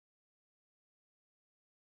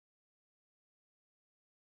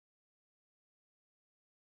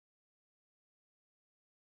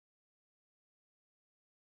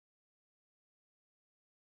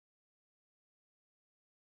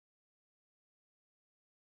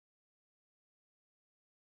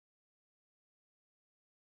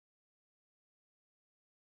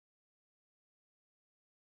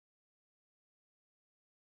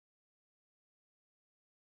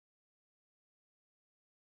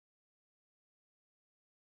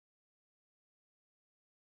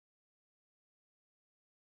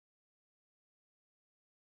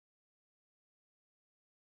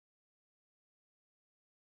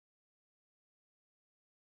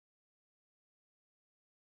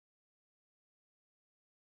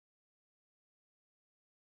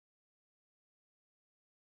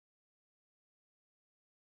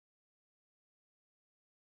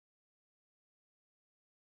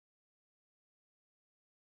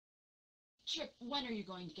Chip, when are you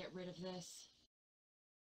going to get rid of this?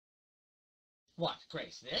 What,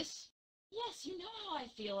 Grace, this? Yes, you know how I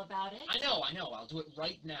feel about it. I know. I'll do it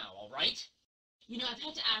right now, all right? You know, I've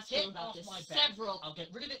had to ask Get you about off this my back. several... I'll get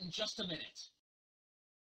rid of it in just a minute.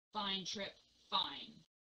 Fine, Trip, fine.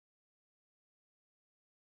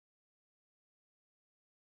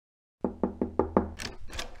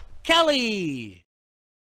 Kelly!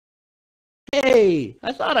 Hey,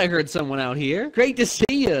 I thought I heard someone out here. Great to see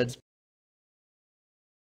you.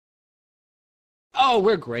 Oh,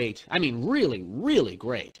 we're great. I mean, really, really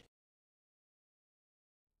great.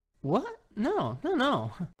 What? No.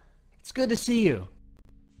 It's good to see you.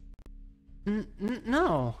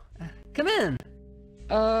 No. Come in.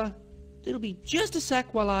 It'll be just a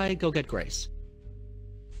sec while I go get Grace.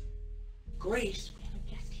 Grace? We have a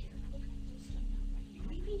guest here. What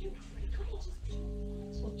do you mean you're not ready? Come on.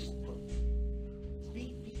 Just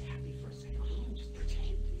be happy for a second. Just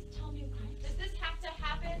pretend. Please tell me why. Does this have to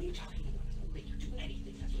happen? What are you talking about? It'll make you do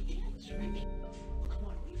anything. That's what dance, right? Come on,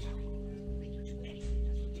 what are you talking about? It'll make you do anything.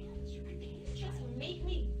 That's what dance, right? Just make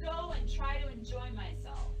me go and try to enjoy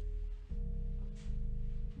myself.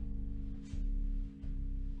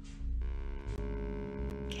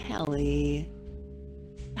 Kelly.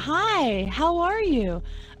 Hi, how are you?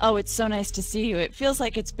 Oh, it's so nice to see you. It feels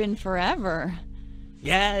like it's been forever.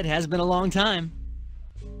 Yeah, it has been a long time.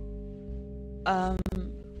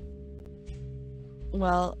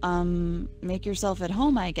 Well, make yourself at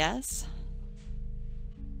home, I guess.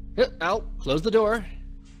 I'll close the door.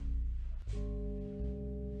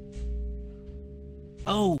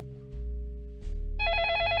 Oh.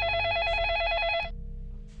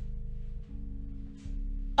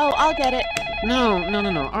 Oh, I'll get it. No.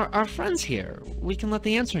 Our friend's here. We can let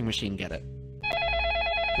the answering machine get it.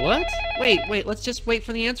 What? Wait, let's just wait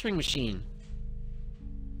for the answering machine.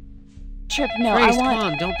 Trip, no, Grace, I want... come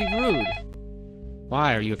on, don't be rude.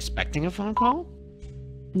 Why, are you expecting a phone call?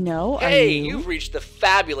 No, Hey, are you? you've reached the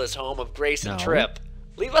fabulous home of Grace and No. Trip.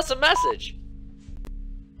 Leave us a message.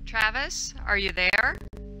 Travis, are you there?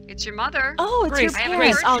 It's your mother. Oh, it's Grace, your I haven't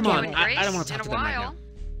parents. heard I'll from get you on. and it. Grace I don't wanna talk in to a them right while. now.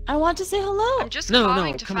 I want to say hello. I'm just No,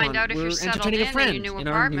 calling to come find on. out if We're you're settled entertaining a in your friend new in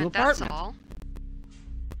our new apartment, that's apartment. all.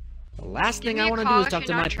 The last Give thing me I a want to do call is if talk you're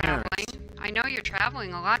to my not parents. traveling. I know you're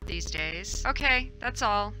traveling a lot these days. Okay, that's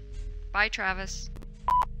all. Bye, Travis.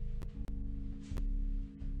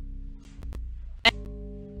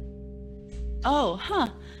 Oh, huh.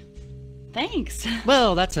 Thanks.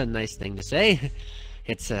 Well, that's a nice thing to say.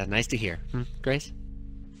 It's nice to hear. Grace?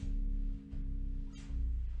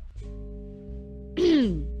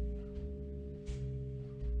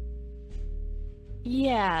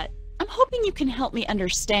 Yeah, I'm hoping you can help me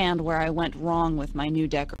understand where I went wrong with my new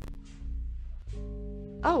decor.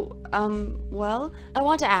 Oh, well, I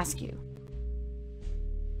want to ask you.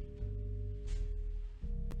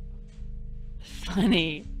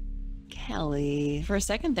 Funny. Kelly. For a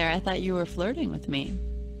second there, I thought you were flirting with me.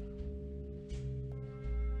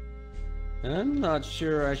 I'm not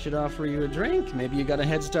sure I should offer you a drink. Maybe you got a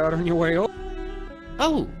head start on your way over.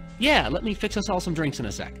 Oh, yeah, let me fix us all some drinks in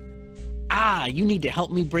a sec. Ah, you need to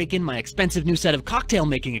help me break in my expensive new set of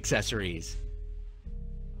cocktail-making accessories.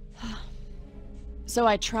 So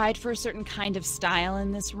I tried for a certain kind of style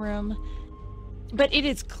in this room, but it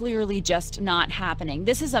is clearly just not happening.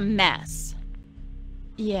 This is a mess.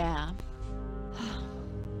 Yeah.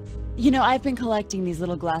 You know, I've been collecting these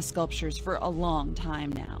little glass sculptures for a long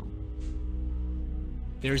time now.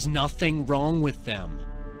 There's nothing wrong with them.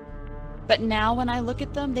 But now when I look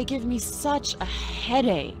at them, they give me such a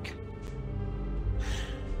headache.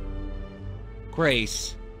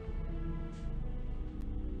 Grace.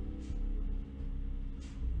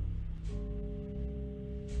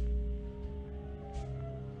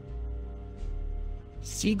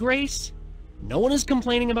 See, Grace? No one is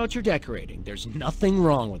complaining about your decorating. There's nothing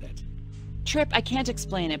wrong with it. Trip, I can't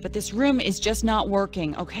explain it, but this room is just not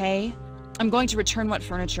working, okay? I'm going to return what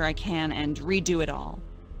furniture I can and redo it all.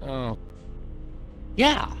 Oh.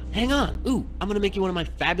 Yeah, hang on. Ooh, I'm gonna make you one of my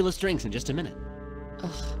fabulous drinks in just a minute.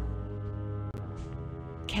 Ugh.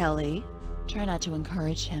 Kelly, try not to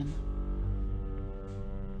encourage him.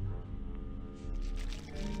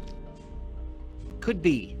 Could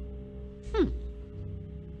be.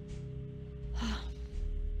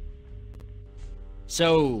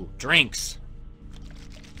 So, drinks.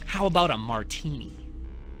 How about a martini?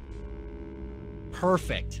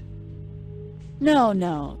 Perfect.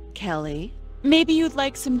 No, Kelly. Maybe you'd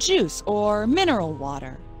like some juice or mineral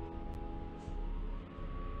water.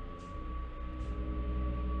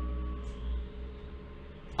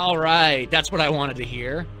 All right, that's what I wanted to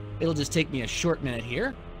hear. It'll just take me a short minute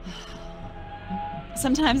here.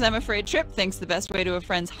 Sometimes I'm afraid Trip thinks the best way to a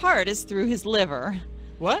friend's heart is through his liver.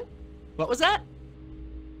 What? What was that?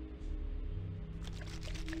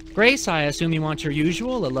 Grace, I assume you want your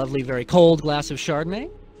usual, a lovely, very cold glass of Chardonnay?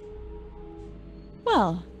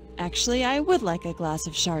 Well, actually, I would like a glass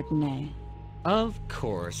of Chardonnay. Of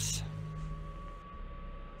course.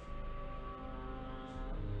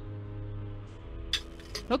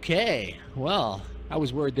 Okay, well, I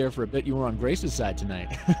was worried there for a bit you were on Grace's side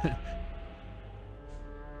tonight.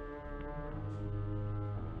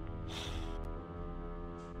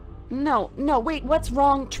 No, wait, what's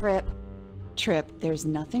wrong, Trip? Trip, there's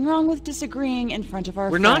nothing wrong with disagreeing in front of our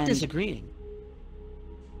We're friend. not disagreeing.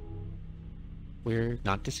 We're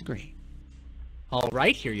not disagreeing. All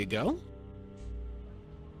right, here you go.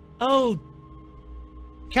 Oh,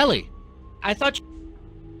 Kelly, I thought you...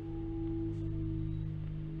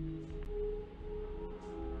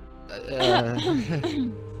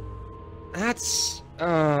 That's,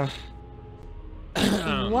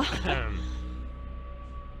 What?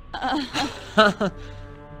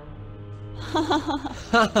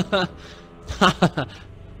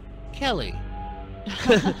 Kelly.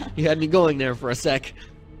 You had me going there for a sec.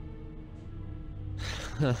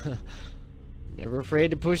 Never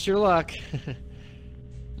afraid to push your luck.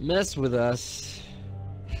 Mess with us.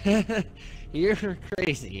 You're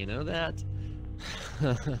crazy, you know that?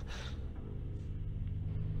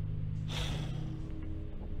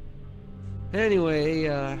 Anyway,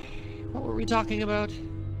 what were we talking about?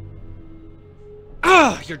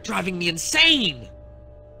 Ah, you're driving me insane!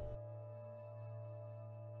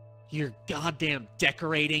 You're goddamn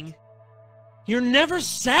decorating. You're never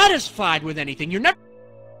satisfied with anything. You're never...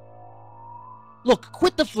 Look,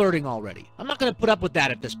 quit the flirting already. I'm not gonna put up with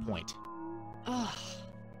that at this point. Ugh.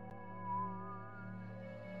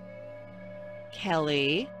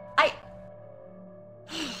 Kelly?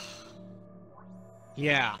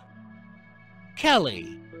 Yeah.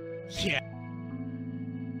 Kelly. Yeah.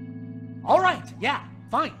 All right, yeah,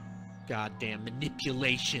 fine. Goddamn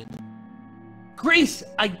manipulation. Grace,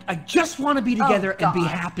 I just want to be together and be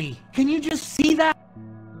happy. Can you just see that?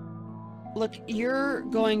 Look, you're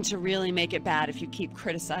going to really make it bad if you keep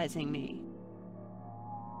criticizing me.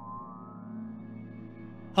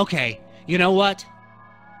 Okay, you know what?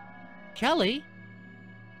 Kelly,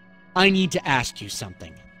 I need to ask you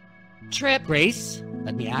something. Trip. Grace,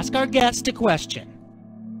 let me ask our guest a question.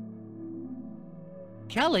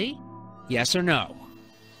 Kelly, yes or no?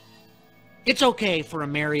 It's okay for a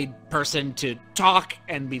married person to talk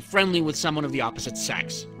and be friendly with someone of the opposite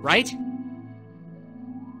sex, right?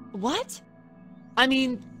 What? I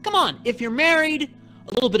mean, come on, if you're married,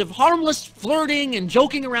 a little bit of harmless flirting and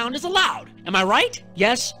joking around is allowed. Am I right?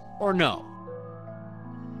 Yes or no?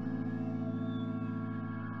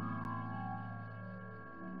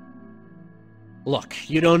 Look,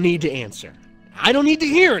 you don't need to answer. I don't need to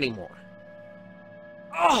hear anymore.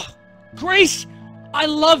 Oh, Grace, I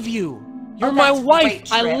love you. You're my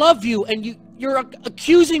wife. I love you, and you're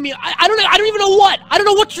accusing me. I don't even know what. I don't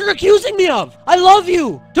know what you're accusing me of. I love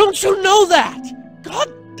you. Don't you know that?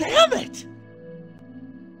 God damn it.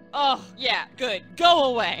 Oh, yeah, good. Go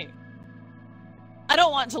away. I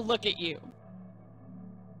don't want to look at you.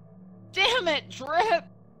 Damn it, Trip.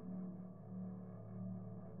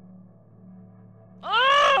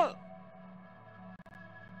 Oh!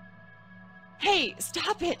 Hey,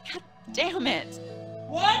 stop it. God damn it.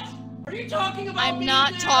 What? Are you talking about I'm me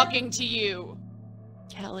not now? talking to you.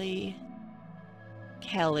 Kelly.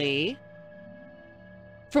 Kelly.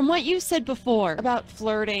 From what you said before about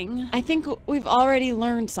flirting, I think we've already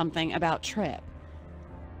learned something about Trip.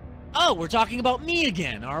 Oh, we're talking about me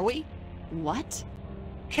again, are we? What?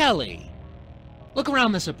 Kelly, look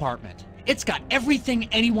around this apartment. It's got everything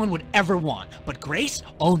anyone would ever want. But Grace?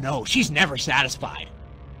 Oh no, she's never satisfied.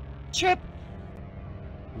 Trip.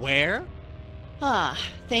 Where? Ah,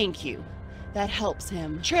 thank you. That helps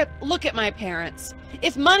him. Trip, look at my parents.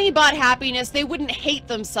 If money bought happiness, they wouldn't hate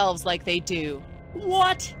themselves like they do.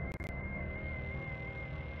 What?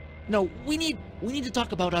 No, we need to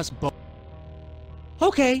talk about us both.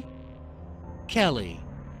 Okay. Kelly,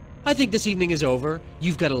 I think this evening is over.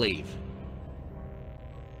 You've got to leave.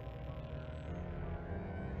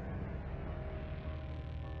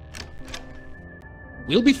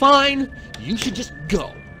 We'll be fine. You should just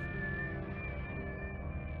go.